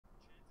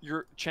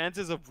your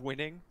chances of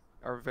winning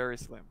are very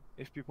slim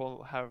if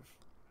people have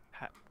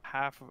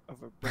half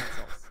of a brain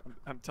cells.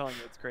 I'm telling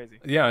you, it's crazy.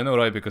 Yeah, I know,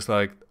 right? Because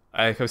like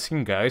I have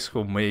seen guys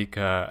who make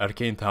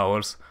arcane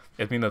towers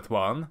at minute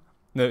 1,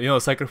 you know,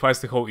 sacrifice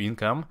the whole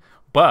income.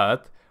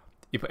 But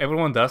if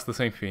everyone does the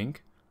same thing,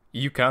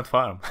 you can't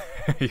farm.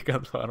 You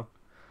can't farm.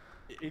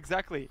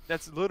 Exactly.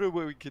 That's literally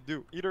what we could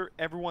do. Either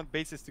everyone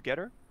bases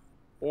together,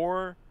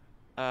 or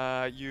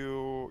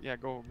you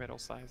go middle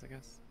size, I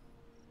guess.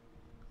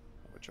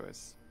 No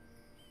choice.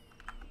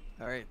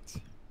 All right.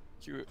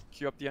 Cue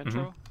up the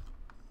intro.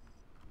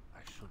 I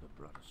should have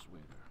brought a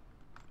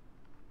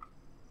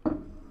sweater.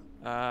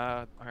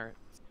 All right.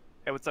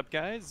 Hey, what's up,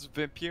 guys?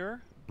 Vimp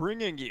here,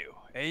 bringing you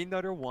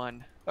another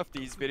one of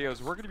these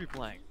videos. We're gonna be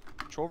playing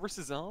Troll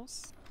vs.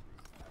 Elves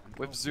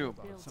with Zoom.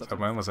 What's up,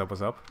 man? What's up?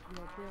 What's up?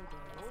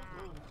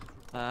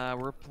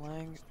 We're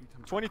playing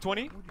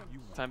 2020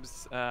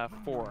 times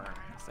 4,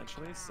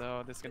 essentially.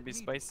 So this is gonna be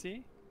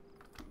spicy.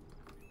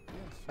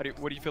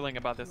 What are you feeling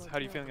about this? How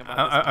are you feeling about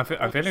this?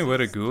 I'm feeling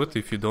very good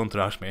if you don't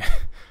rush me.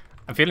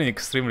 I'm feeling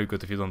extremely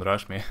good if you don't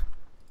rush me.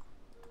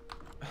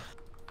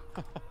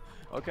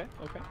 Okay.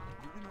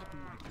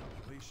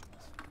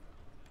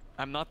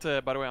 I'm not.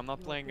 By the way, I'm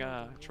not playing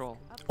troll.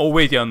 Oh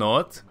wait, you're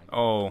not?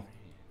 Oh.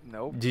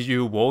 Nope. Did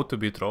you vote to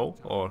be troll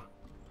or?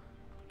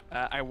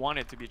 I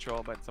wanted to be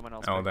troll, but someone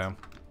else. Oh picked. damn.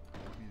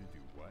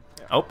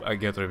 Yeah. Oh, I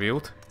get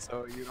revealed.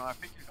 So I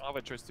think you don't have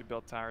a choice to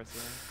build towers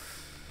here.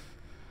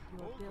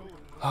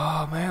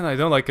 Oh man, I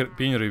don't like it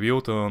being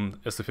revealed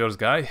as the first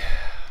guy.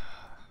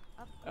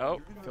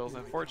 Oh, feels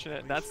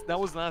unfortunate. That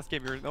was the last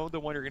game. You know the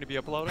one you're gonna be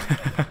uploading.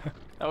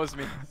 That was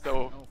me.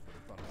 So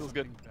feels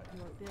good.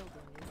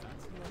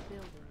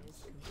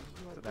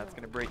 So that's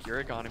gonna break your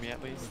economy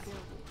at least.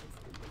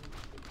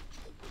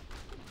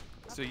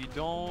 So you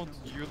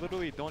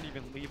literally don't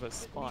even leave a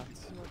spot,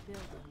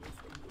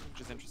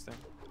 which is interesting.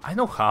 I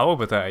know how,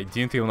 but I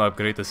didn't even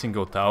upgrade a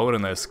single tower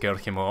and I scared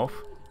him off.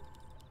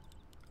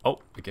 Oh,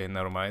 okay,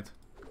 never mind.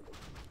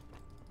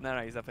 No,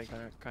 he's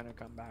definitely gonna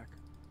come back.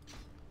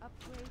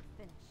 Upgrade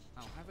finish.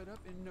 I'll have it up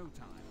in no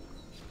time.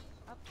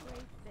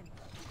 Upgrade finish.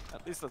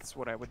 At least that's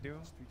what I would do.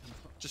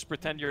 Just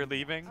pretend you're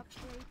leaving.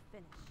 Upgrade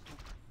finish.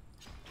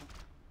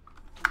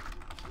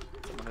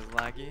 Someone is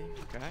laggy.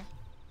 Okay.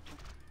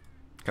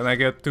 Can I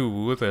get 2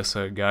 wood as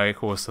a guy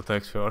who was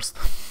attacked first?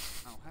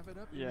 I'll have it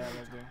up. Yeah,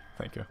 let's do.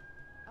 Thank you.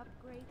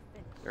 Upgrade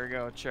finish. There we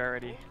go,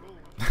 charity.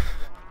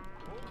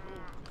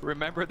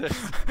 Remember this.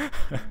 No.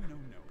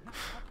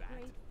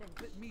 Upgrade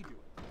finish. Let me do it.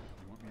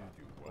 You want me to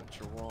do what?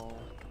 Bunch of wall.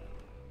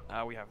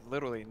 We have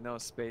literally no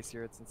space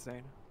here. It's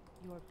insane.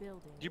 Your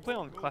building. Do you play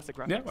on classic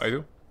graphics? Yeah, I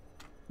do.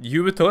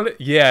 You were telling...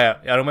 Yeah,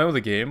 I remember the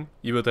game.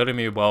 You were telling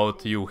me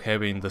about you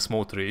having the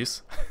small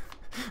trees.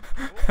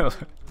 Do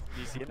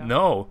you see it now?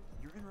 No.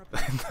 You're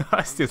interrupting.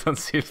 I still don't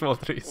see small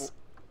trees.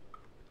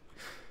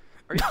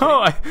 Are you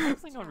No,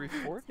 playing on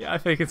Reforged? Yeah, I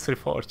think it's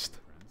reforged.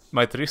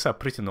 My trees are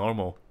pretty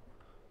normal.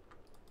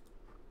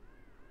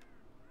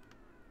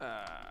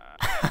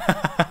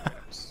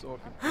 I'm so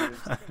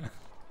confused.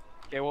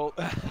 Okay, well,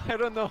 I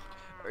don't know.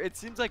 It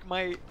seems like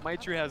my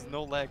tree has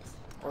no legs,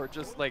 or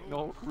just like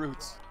no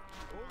roots.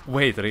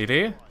 Wait,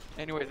 really?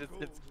 Anyways,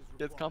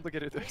 it's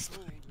complicated to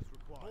explain.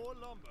 More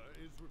lumber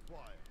is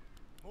required.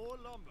 More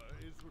lumber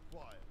is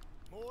required.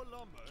 More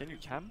lumber Can you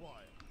is cam?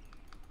 required.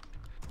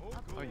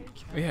 Oh, you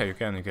can. Yeah, you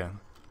can.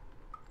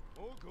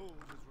 More gold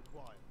is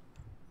required.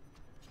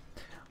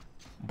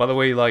 By the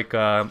way, like,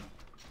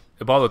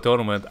 about the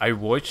tournament, I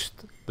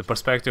watched the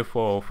perspective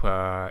of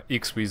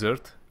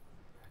X-Wizard,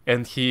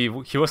 and he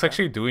was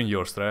actually doing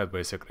your strat,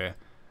 basically,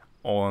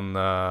 on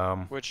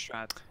Which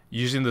strat?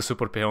 using the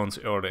super peons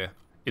early.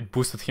 It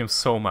boosted him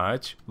so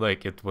much,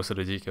 like, it was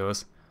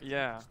ridiculous.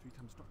 Yeah. 3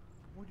 times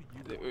what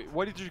are you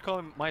What did you call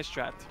him? My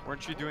strat?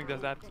 Weren't you doing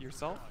that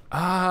yourself?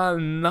 No,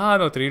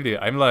 not really.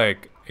 I'm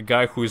like a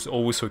guy who is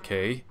always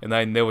okay, and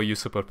I never use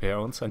super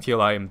peons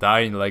until I am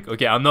dying, like,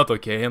 okay, I'm not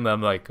okay, and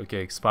I'm like,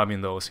 okay,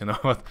 spamming those, you know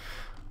what?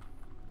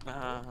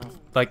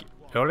 Like,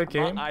 early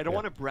game? I don't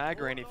want to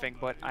brag or anything,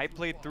 but I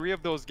played 3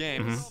 of those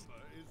games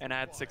and I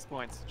had 6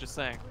 points. Just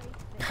saying.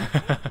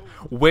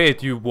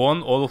 Wait, you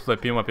won all of the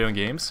Pima Peon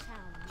games?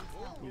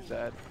 He's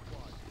dead.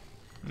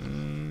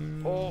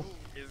 Oh,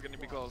 he's gonna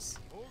be close.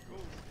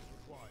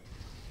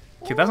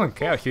 He doesn't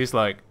care. He's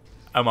like,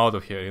 I'm out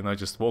of here, you know,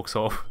 just walks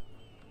off.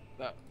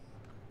 That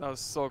was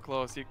so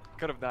close. He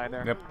could have died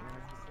there. Yep.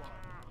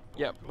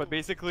 Yeah, but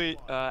basically,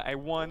 I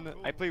won.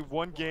 I played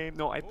 1 game.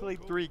 No, I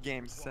played 3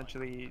 games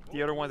essentially.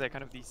 The other ones I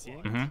kind of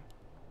DC'ing.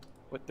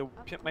 But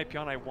my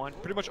peon I won.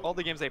 Pretty much all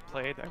the games I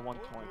played, I won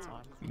points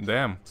on.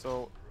 Damn.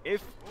 So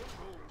if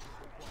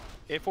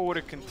I would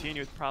have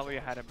continued, probably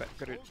I had a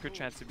good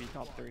chance to be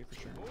top 3 for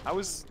sure. I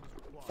was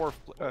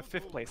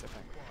 5th place, I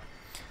think,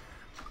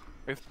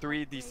 with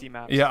 3 DC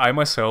maps. Yeah, I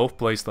myself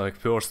placed like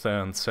 1st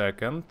and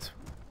 2nd,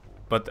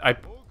 but I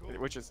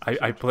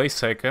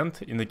placed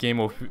 2nd in the game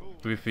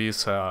with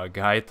this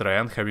guy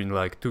Tran having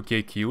like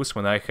 2k kills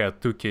when I had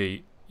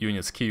 2k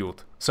units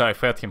killed. So I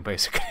fed him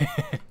basically.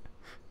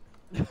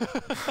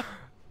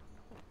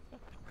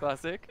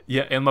 Classic.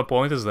 Yeah, and my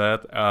point is that,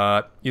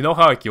 you know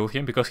how I killed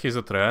him? Because he's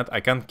a Trent, I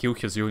can't kill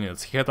his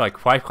units. He had like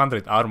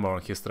 500 armor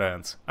on his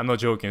Trents. I'm not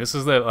joking. This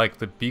is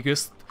the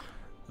biggest,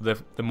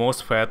 the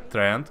most fat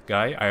Trent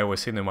guy I ever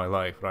seen in my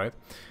life, right?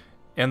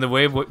 And the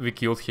way we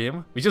killed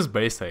him, we just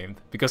base aimed.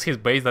 Because his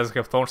base doesn't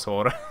have Thorn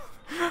Sword.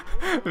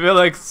 We were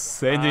like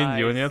sending I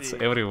units see.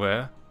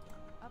 everywhere.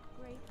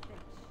 Upgrade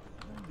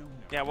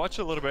finished. Yeah, watch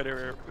a little bit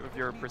of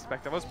your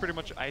perspective. I was pretty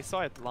much, I saw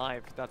it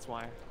live. That's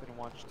why I didn't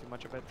watch too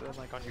much of it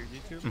like on your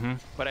YouTube. Hmm.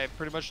 But I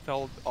pretty much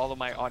told all of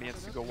my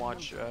audience to go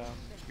watch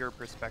your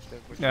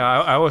perspective. Which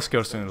Yeah, I was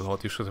cursing a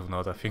lot. You should have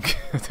not, I think,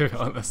 to be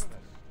honest.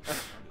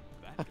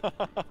 Yes,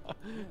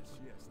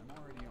 yes, I'm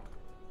already on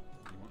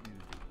it. You want me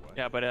to do what?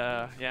 yeah, but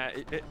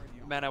yeah,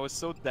 man, I was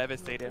so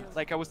devastated.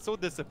 Like I was so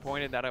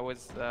disappointed that I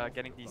was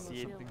getting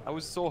DC'd. I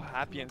was so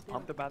happy and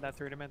pumped about that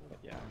tournament, but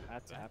yeah, it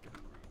had to happen.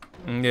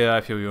 Yeah,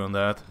 I feel you on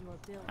that. Your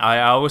building I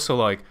also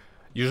like,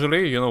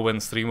 usually, you know, when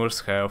streamers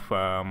have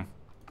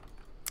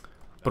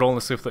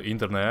problems with the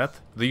internet,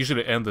 they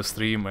usually end the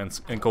stream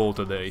and call it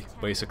a day,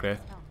 basically.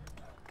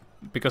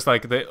 Because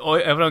like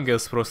everyone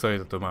gets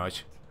frustrated too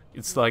much.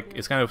 It's like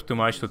it's kind of too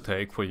much to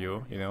take for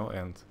you, you know,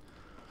 and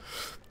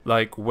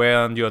like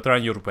when you're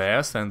trying your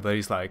best and there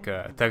is like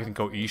a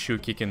technical issue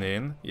kicking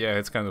in, yeah,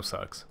 it kind of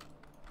sucks.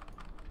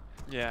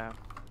 Yeah,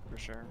 for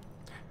sure.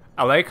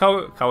 I like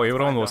how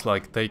everyone was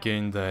like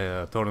taking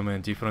the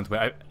tournament different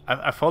way.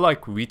 I felt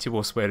like Witty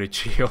was very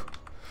chill.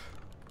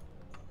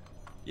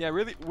 Yeah,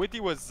 really, Witty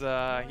was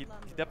he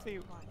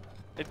definitely.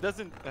 It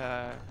doesn't.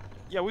 Yeah,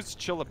 it was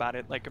chill about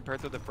it. Like compared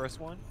to the first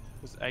one,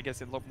 was I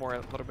guess it looked more a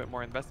little bit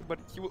more invested. But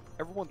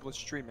everyone was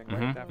streaming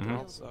right after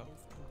all, so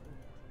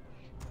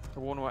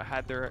everyone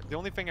had their. The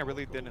only thing I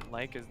really didn't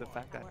like is the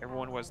fact that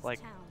everyone was like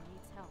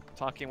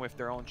talking with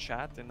their own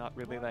chat and not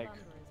really like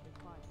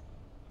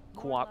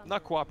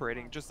not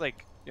cooperating, just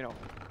like, you know,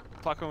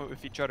 talking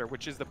with each other,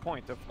 which is the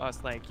point of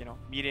us, like, you know,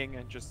 meeting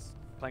and just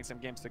playing some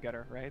games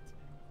together, right?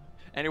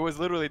 And it was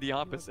literally the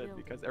opposite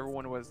because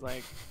everyone was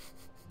like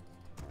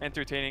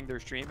entertaining their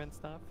stream and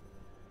stuff,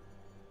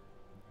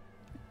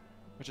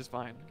 which is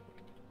fine.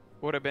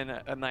 Would have been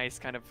a nice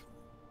kind of,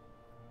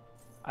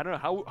 I don't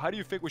know, how do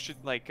you think we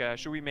should like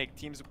should we make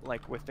teams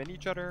like within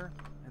each other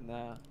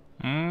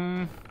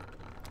and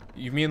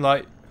You mean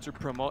like, to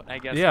promote, I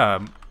guess, yeah,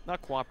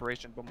 not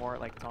cooperation but more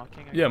like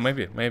talking, I yeah,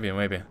 guess.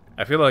 maybe.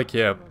 I feel like,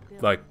 yeah,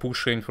 like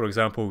pushing, for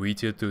example,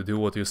 Witty to do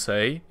what you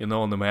say, you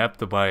know, on the map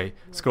to buy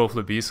Scroll of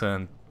the Beast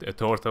and a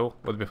turtle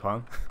would be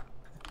fun.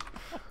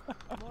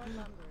 More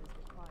lumber is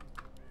required.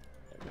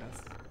 I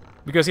guess.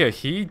 Because yeah,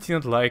 he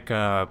didn't like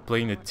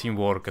playing a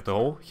teamwork at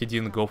all. He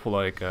didn't go for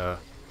like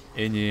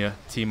any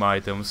team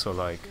items or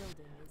like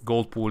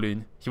gold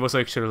pooling. He was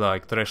actually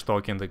like trash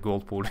talking the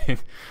gold pooling.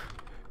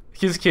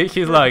 He's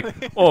like,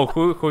 oh,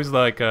 who's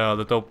like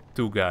the top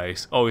two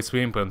guys? Oh, it's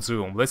Wimp and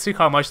Zoom. Let's see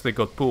how much they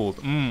got pulled.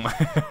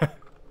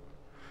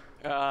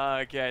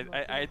 Okay,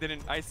 I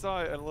didn't. I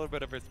saw a little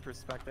bit of his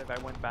perspective. I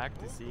went back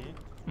to see,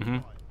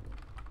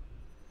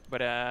 but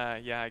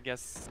yeah, I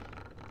guess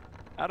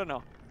I don't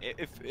know.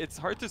 If it's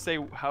hard to say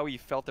how he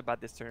felt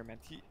about this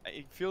tournament.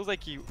 It feels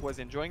like he was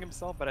enjoying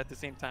himself, but at the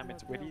same time,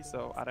 it's Witty.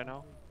 So I don't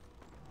know.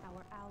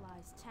 Our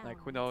allies' town Like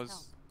who needs knows?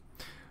 help.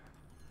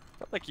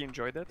 Felt like he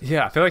enjoyed it.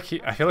 Yeah, I feel like he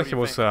What do you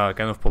was think?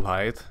 kind of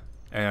polite,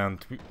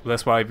 and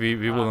that's why we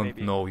wouldn't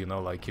Maybe. know, you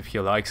know, like if he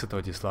likes it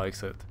or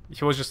dislikes it.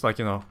 He was just like,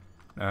 you know,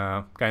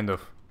 kind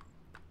of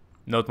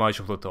not much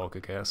of the talk, I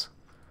guess.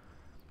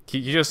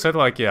 He just said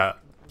like, yeah,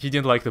 he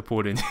didn't like the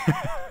pudding.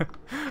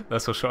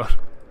 That's for sure.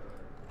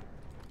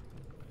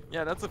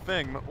 Yeah, that's the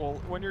thing.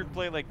 Well, when you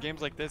play like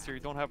games like this, you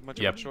don't have much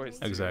Yep, of a choice.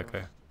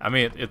 exactly. I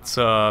mean, it's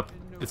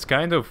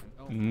kind of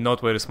not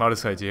very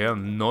smartest idea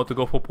not to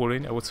go for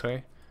pulling, I would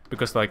say,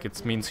 because like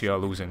it means you are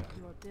losing.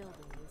 Your building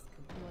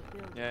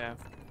is Yeah.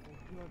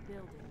 Your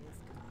building is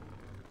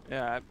complete.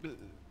 Yeah,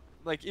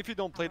 like if you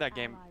don't play that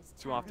game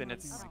too often,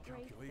 it's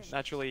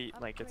naturally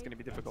like it's gonna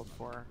be difficult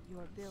for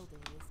Your building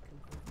is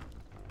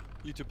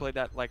complete. you to play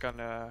that like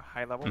on a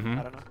high level. Mhm.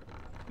 I don't know.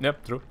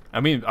 Yep, true.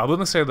 I mean, I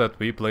wouldn't say that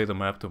we play the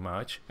map too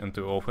much and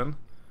too often,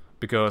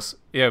 because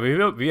yeah,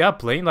 we are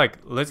playing like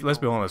let's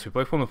be honest, we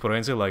play Full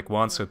Frenzy like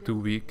once a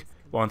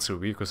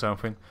week or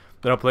something.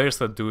 There are players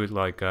that do it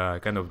like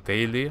kind of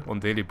on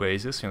daily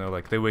basis. You know,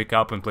 like they wake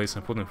up and play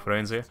some Full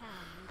Frenzy. Town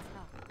needs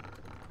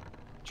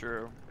help.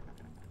 True.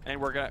 And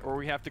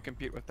we have to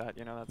compete with that.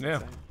 You know, that's Yeah.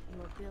 insane.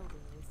 Your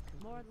building is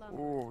complete. More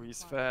lumber Ooh, is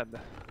he's required.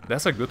 fed.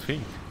 That's a good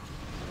thing,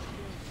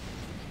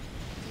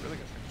 Really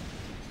good.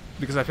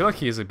 because I feel like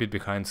he is a bit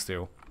behind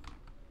still.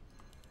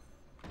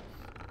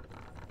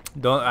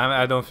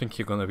 I don't think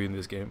he's gonna win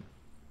this game.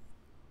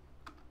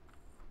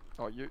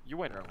 Oh, you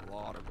went a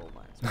lot of gold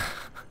mines.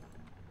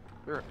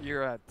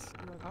 you're at.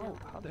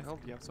 How the hell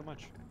do you have so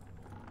much?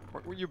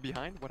 Were you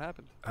behind? What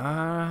happened?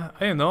 I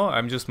don't know.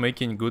 I'm just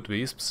making good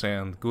wisps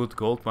and good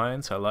gold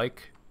mines. I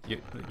like you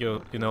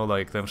know,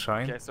 like them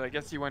shine. Okay, so I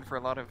guess you went for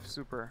a lot of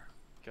super.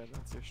 Okay,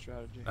 that's your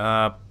strategy.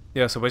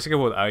 Yeah, so basically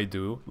what I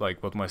do,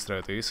 like what my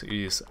strat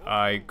is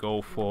I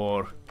go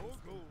for,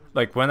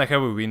 like when I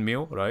have a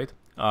windmill, right?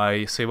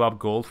 I save up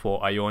gold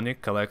for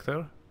Ionic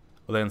Collector,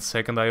 then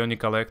second Ionic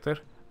Collector,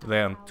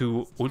 then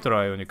 2 Ultra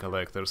Ionic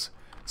Collectors.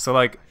 So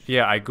like,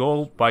 yeah, I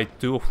go buy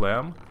 2 of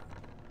them,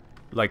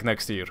 like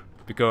next year,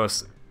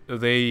 because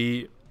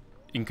they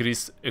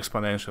increase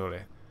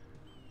exponentially.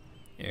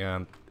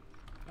 And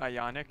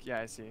Ionic?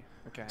 Yeah, I see.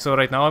 Okay. so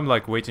right now I'm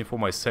like waiting for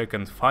my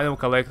second final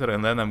collector,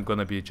 and then I'm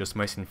gonna be just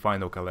messing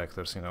final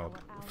collectors, you know,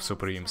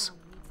 Supremes.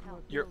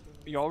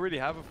 You already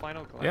have a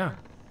final collector? Yeah,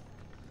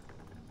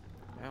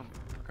 Damn.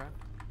 Okay.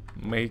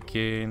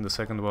 making the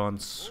second one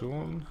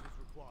soon.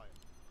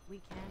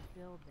 We can't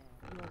build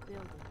there. Your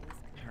building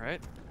is All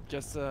right.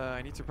 Guess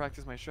I need to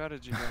practice my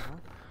strategy there, huh?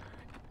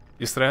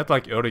 This strat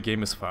like early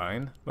game is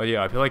fine, but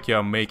yeah, I feel like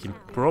you're making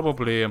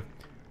probably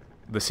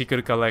the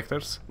secret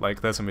collectors.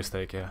 Like that's a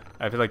mistake, yeah.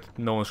 I feel like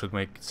no one should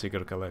make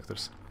secret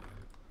collectors.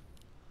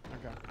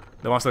 Okay.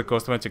 The ones that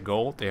cost 20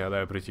 gold, yeah,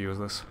 they're pretty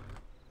useless.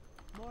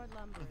 more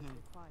lumber is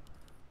required.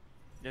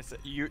 Yes,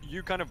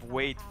 you kind of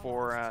wait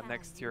for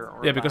next year.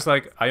 Or Yeah, because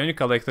back. like Ionic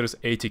Collector is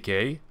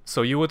 80k,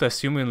 so you would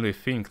assumingly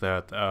think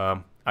that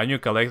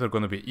Ionic Collector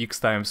gonna be X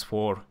times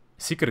for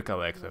Secret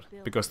Collector,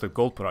 because the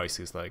gold price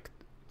is like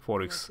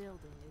 4x Building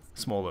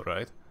is smaller,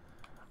 right?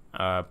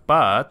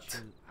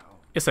 But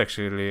it's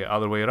actually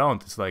other way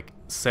around. It's like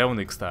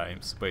 7x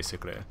times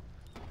basically.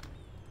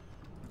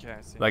 Okay,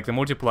 I see. Like the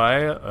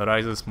multiplier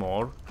rises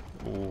more,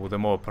 the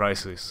more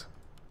prices.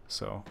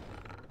 So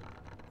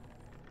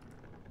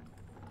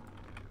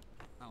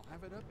I'll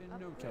have it up in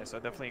no Okay, time. so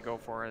definitely go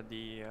for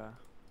the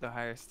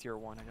highest tier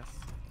one, I guess.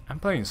 I'm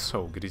playing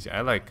so greedy.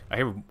 I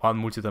have one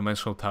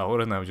multi-dimensional tower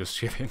and I'm just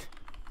chilling.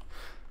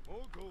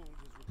 More gold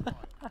is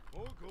required.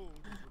 More gold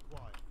is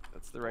required.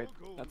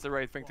 That's the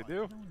right thing to do.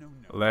 No, no,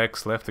 no.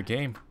 Lex left the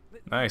game.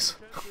 Nice.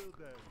 I can't build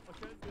there. I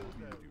can't build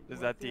there. Is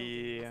that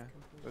the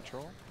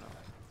troll? No.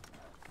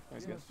 Oh,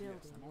 he's your good.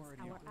 building I'm is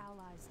already our on.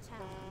 allies'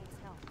 town needs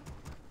help.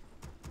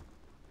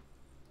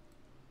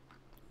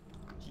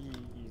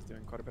 He's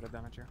doing quite a bit of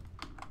damage here.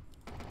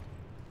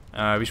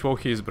 Which wall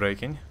he is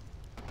breaking?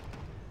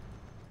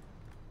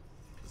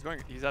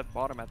 He's at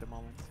bottom at the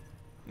moment.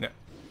 Yeah.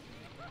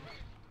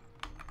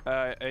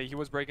 He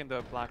was breaking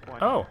the black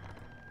one. Oh.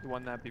 The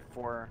one that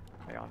before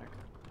Ionic.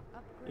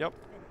 Upgrade Yep.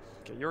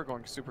 finished. Okay, you're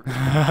going super good.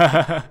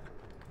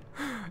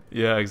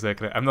 Yeah,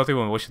 exactly. I'm not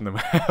even watching the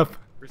map.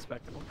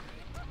 Respectable.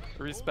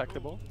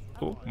 Respectable.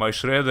 Oh, my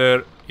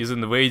shredder is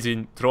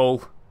invading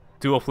troll.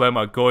 2 of them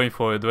are going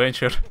for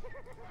adventure.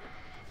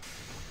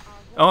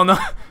 Oh no,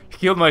 he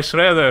killed my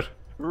shredder.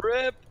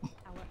 Rip! Our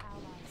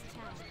allies'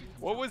 town needs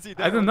What help. was he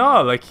doing? I don't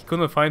know, like he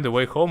couldn't find a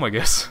way home, I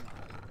guess.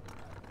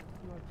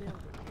 Your building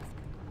is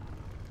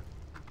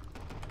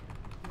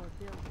complete. Your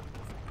building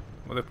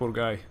is What a poor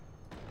guy.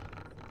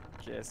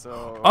 Okay,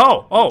 so...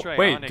 Oh, Ultra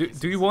wait, Ionic is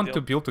do you want to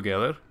still- build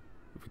together?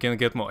 We can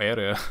get more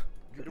area.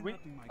 Could we?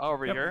 Interrupting my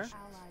Over Yep. here?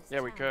 allies'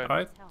 Yeah, we town could.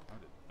 Alright. needs help. How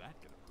did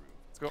that get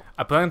approved? Let's go.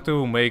 I plan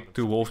to make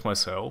 2 wolves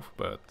myself,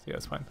 but yeah,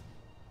 it's fine.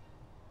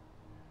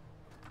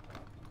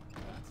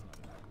 That's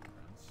not enough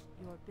defense.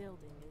 Your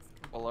building is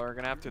complete. Well, we're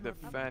gonna have to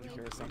defend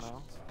here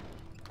somehow. What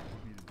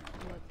me to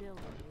do? Your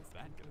building is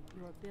That complete.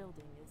 get Your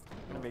building is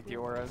Gonna make the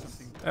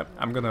auras. Yep,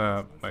 I'm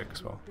gonna make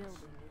as well. Your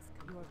building is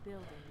your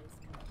building is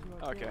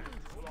your Okay.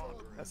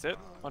 building That's it?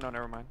 Oh no,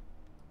 never mind.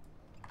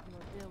 is-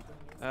 your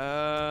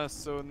building is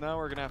So now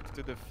we're gonna have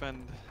to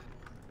defend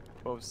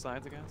both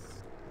sides, I guess.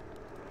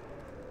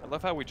 I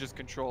love how we just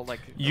control like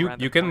a You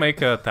random can point.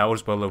 make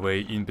towers, by the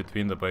way, in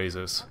between the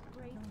bases.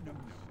 upgrade No, no, no,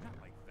 not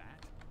like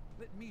that.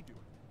 Let me do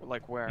it.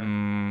 Like where?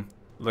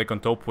 Like on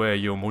top where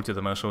your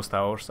multi-dimensional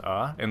towers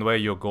are, and where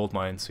your gold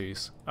mines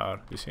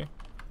are, you see?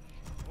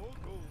 More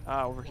gold.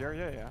 Ah, over here?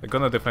 Yeah, yeah. They're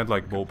gonna defend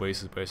like both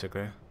bases,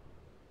 basically.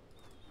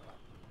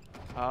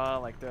 Ah,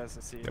 like this,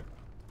 I see. Yep.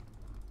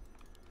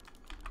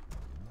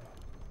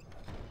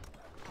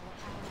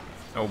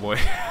 Oh boy.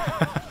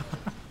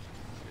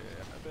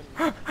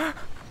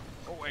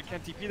 Oh, I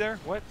can't TP there?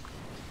 What?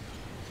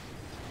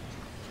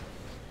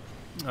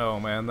 Oh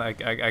man, I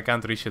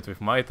can't reach it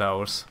with my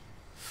towers.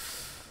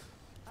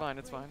 Fine,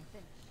 it's fine.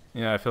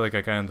 Yeah, I feel like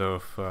I kind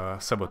of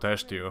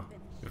sabotaged you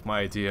with my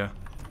idea.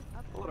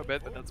 A little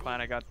bit, but that's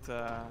fine. I got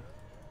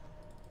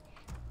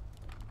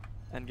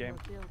end game.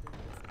 Your building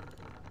is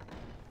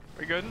complete.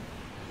 We good?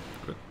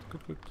 Good,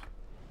 good, good.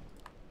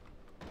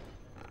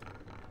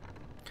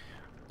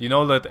 You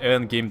know that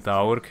end game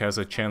tower has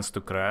a chance to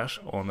crash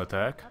on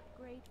attack?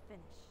 Upgrade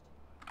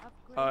finished.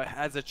 Upgrade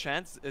Has a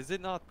chance? Is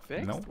it not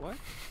fixed? No. What?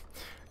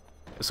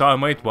 So I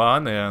made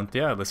one, and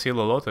yeah, the seal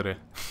lottery.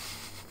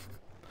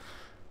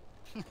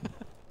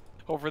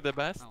 Over the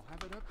best? I'll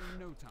have it up in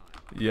no time.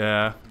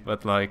 Yeah,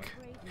 but like,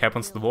 upgrade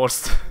happens the your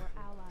worst. building.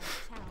 Our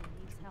allies' town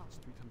needs help.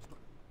 3 times what?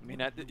 I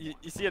mean,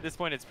 you see, at this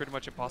point, it's pretty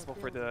much impossible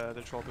for the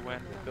troll to win.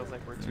 It feels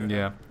like we're too.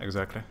 Yeah,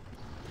 exactly.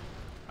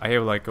 I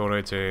have like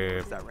already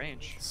What's that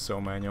range? so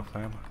many of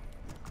them,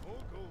 More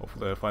gold. of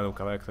the final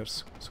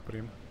collectors,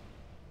 Supreme.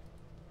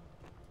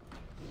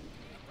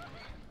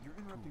 You're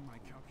interrupting my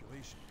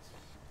calculations.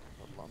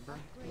 Lumber?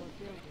 Your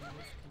building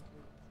is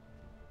complete.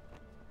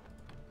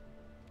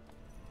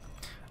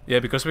 Yeah,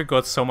 because we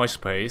got so much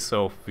space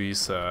of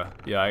these,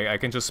 yeah, I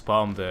can just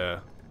spawn the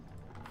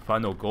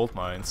final gold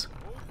mines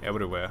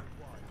everywhere.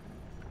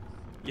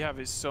 You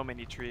have so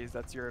many trees.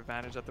 That's your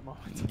advantage at the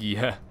moment.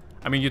 Yeah.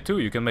 I mean, you too,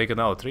 you can make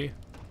another tree.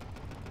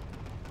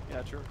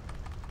 Yeah, true.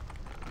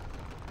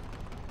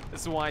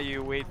 This is why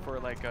you wait for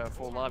like a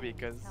full lobby,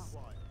 because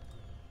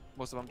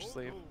most of them just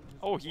leave.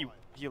 Oh, he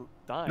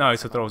died. No,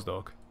 it's a somehow. Troll's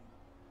dog.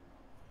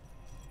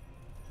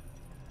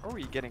 How are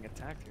we getting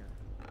attacked here?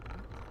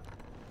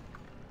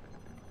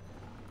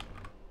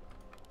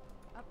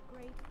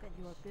 Upgrade that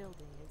your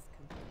building is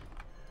complete.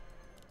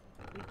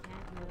 We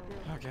can't build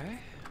buildings. Okay.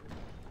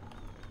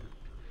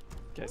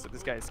 Okay, so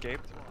this guy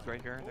escaped. He's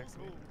right here next to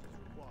me.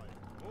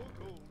 More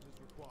gold is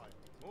required.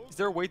 More Is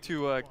there a way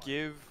to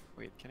give...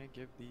 Wait, can I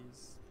give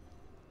these...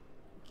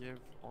 Give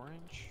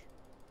orange?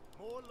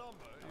 More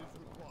lumber is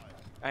required.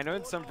 I know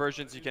in some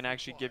versions you can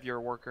actually give your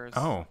workers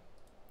Oh,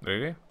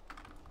 really?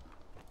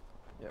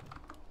 yep,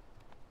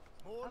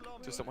 More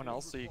lumber to someone is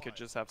else, so you could required.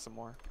 just have some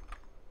more.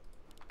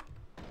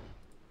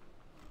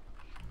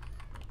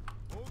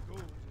 More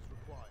gold is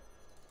required.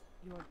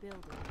 Your building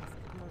is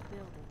complete.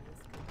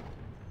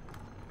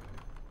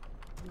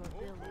 Your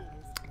building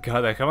is complete.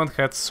 God, I haven't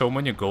had so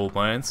many gold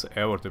mines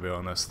ever, to be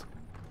honest.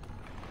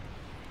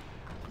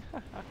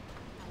 Our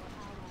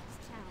allies'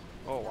 town is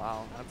Oh under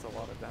wow, attack. that's a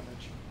lot of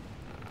damage.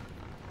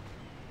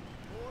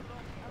 More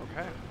lumber.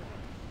 Okay.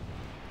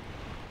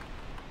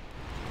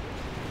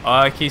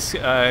 He's,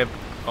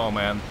 oh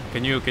man,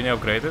 can you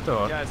upgrade it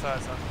or? Yeah, I saw.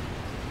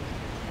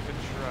 Good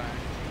try.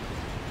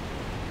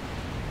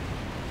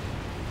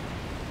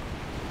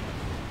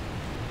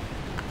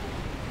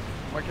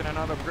 Why can I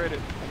not upgrade it?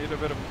 I need a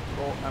bit of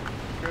gold. I'm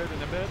good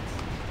in a bit.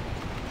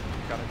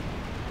 Got it.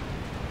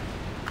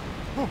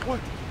 Oh, what?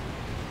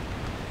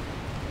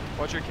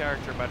 Watch your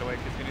character, by the way,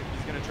 because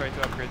he's gonna try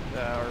to upgrade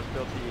or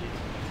build the.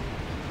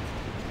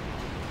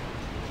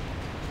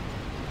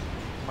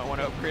 Might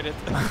want to upgrade it.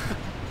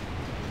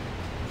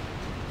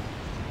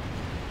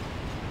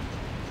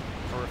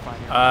 Or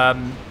refine it.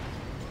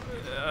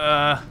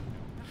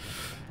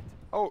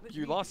 Oh,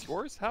 you lost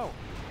yours? How?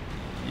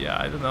 Yeah,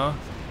 I don't know.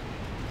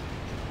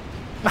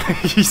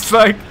 He's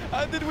like,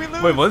 How did we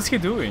lose? wait, what is he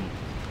doing?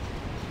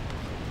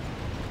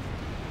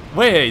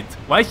 Wait,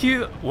 why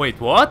he? Wait,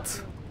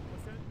 what?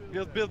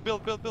 Build,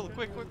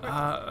 quick.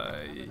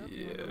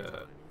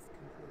 Yeah,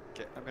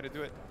 Okay, I'm gonna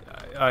do it.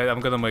 I'm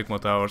gonna make more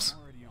towers.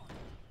 Already on.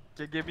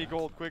 Okay, give me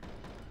gold, quick.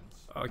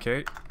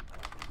 Okay.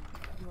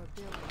 Your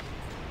building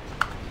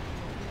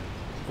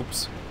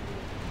Oops.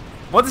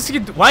 What is he?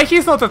 Why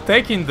he's not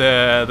attacking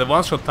the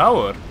one-shot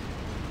tower?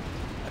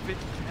 I think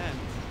you can.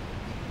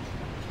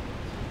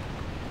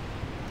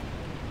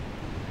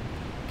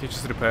 Okay,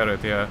 just repair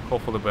it. Yeah,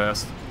 hope for the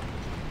best.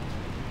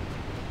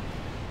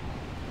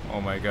 Oh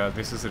my god,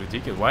 this is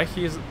ridiculous. Why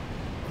he is?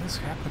 What is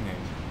happening?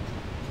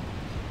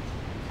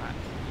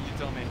 You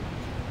tell me.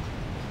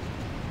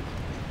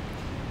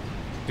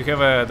 Do you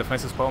have a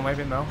defensive spell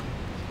maybe now?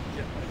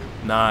 Yeah,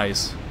 I do.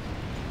 Nice.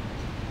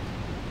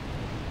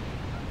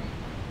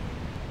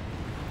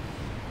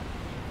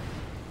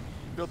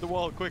 Build the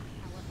wall, quick.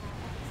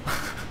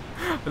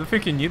 I don't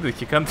think he needed it.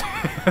 He can't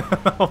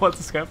know what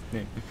is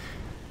happening.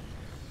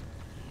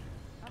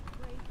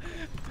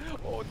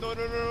 Oh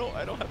no!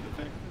 I don't have the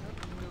thing.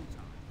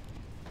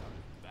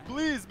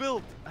 Please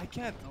build. I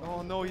can't.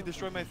 Oh no, he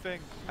destroyed my thing.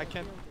 I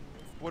can't.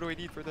 What do I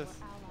need for this?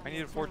 I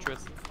need a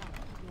fortress.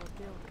 your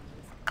building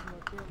is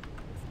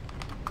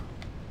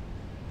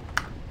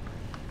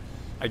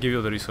I give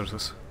you the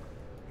resources.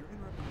 You're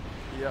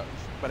interrupting me. Yeah,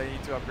 but I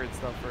need to upgrade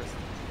stuff first.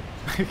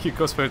 He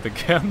goes for it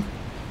again.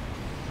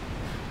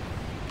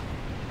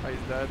 Oh, he's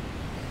dead.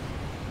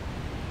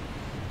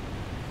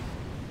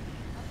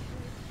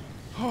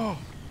 Oh.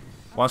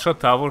 One-shot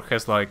tower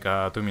has like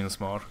 2 minutes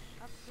more.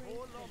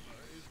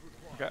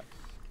 Okay.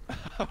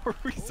 How are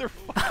we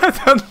surviving? I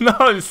don't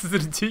know. This is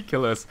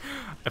ridiculous.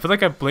 I feel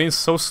like I'm playing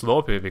so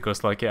sloppy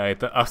because like yeah,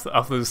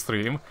 after the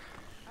stream,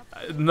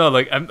 no,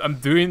 like I'm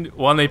doing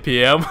 1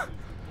 APM.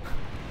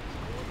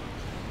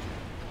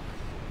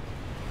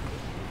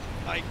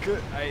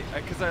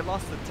 Because I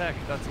lost the tech,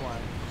 that's why.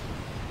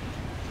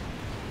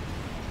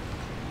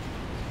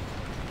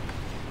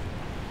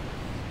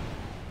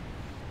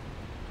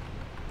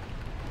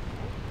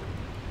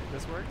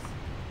 This works?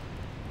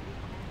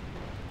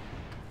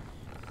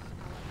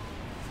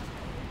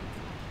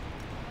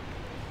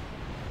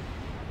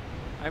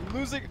 I'm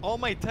losing all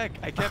my tech.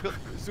 I can't build.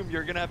 Zoom,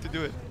 you're gonna have to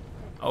do it.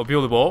 I'll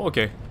build a wall.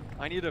 Okay.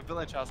 I need a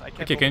village house. I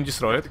can't. Okay, go. can you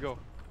destroy I have it? to go.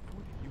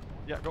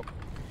 Yeah, go.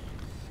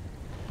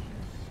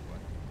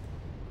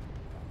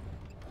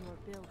 Your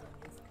building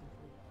is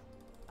complete.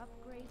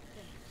 Upgrade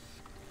finished.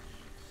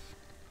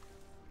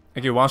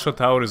 Okay, one-shot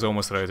tower is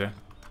almost ready. More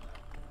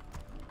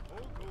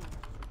gold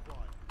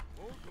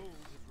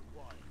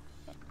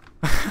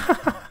is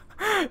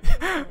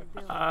required.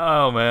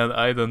 Oh man,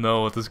 I don't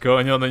know what is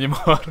going on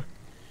anymore.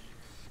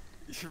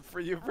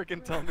 You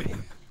freaking tell me.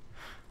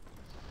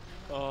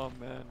 Oh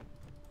man.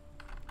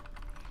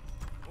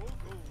 More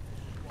gold is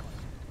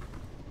required.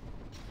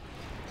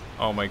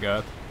 Oh my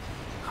god.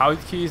 How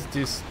he is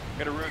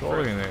Gotta ruin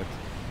destroying first. it?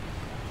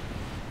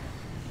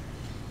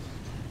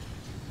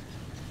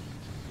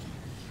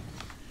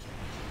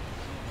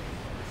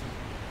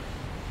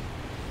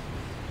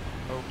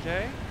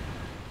 Okay.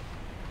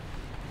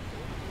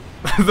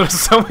 There's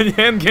so many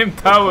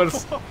endgame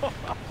towers.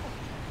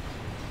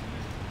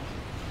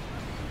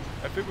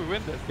 I think we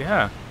win this.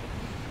 Yeah.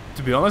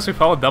 To be honest, with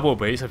our double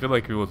base, I feel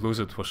like we would lose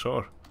it for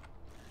sure.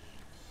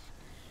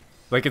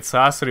 Like it's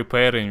us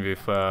repairing with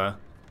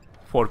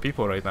 4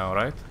 people right now,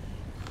 right?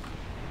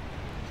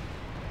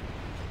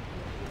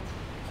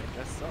 I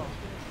guess so.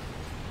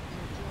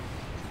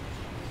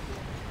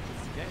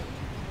 It's the game.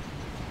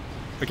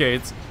 Okay,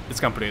 it's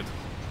complete.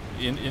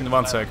 In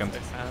 1 second.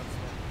 It's silence.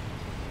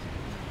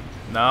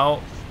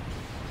 Now.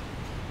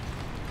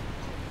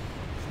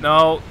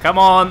 No, come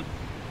on!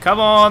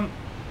 Come on!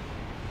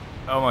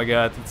 Oh my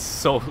god, it's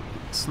so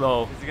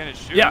slow. Is he gonna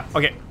shoot? Yeah,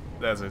 okay,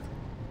 that's it.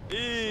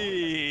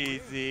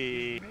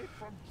 Easy.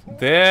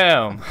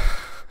 Damn!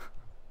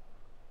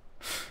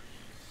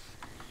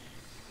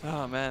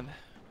 Oh man,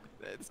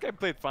 this guy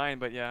played fine,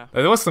 but yeah.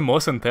 That was the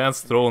most intense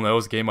throw in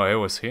Elves game I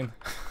ever seen.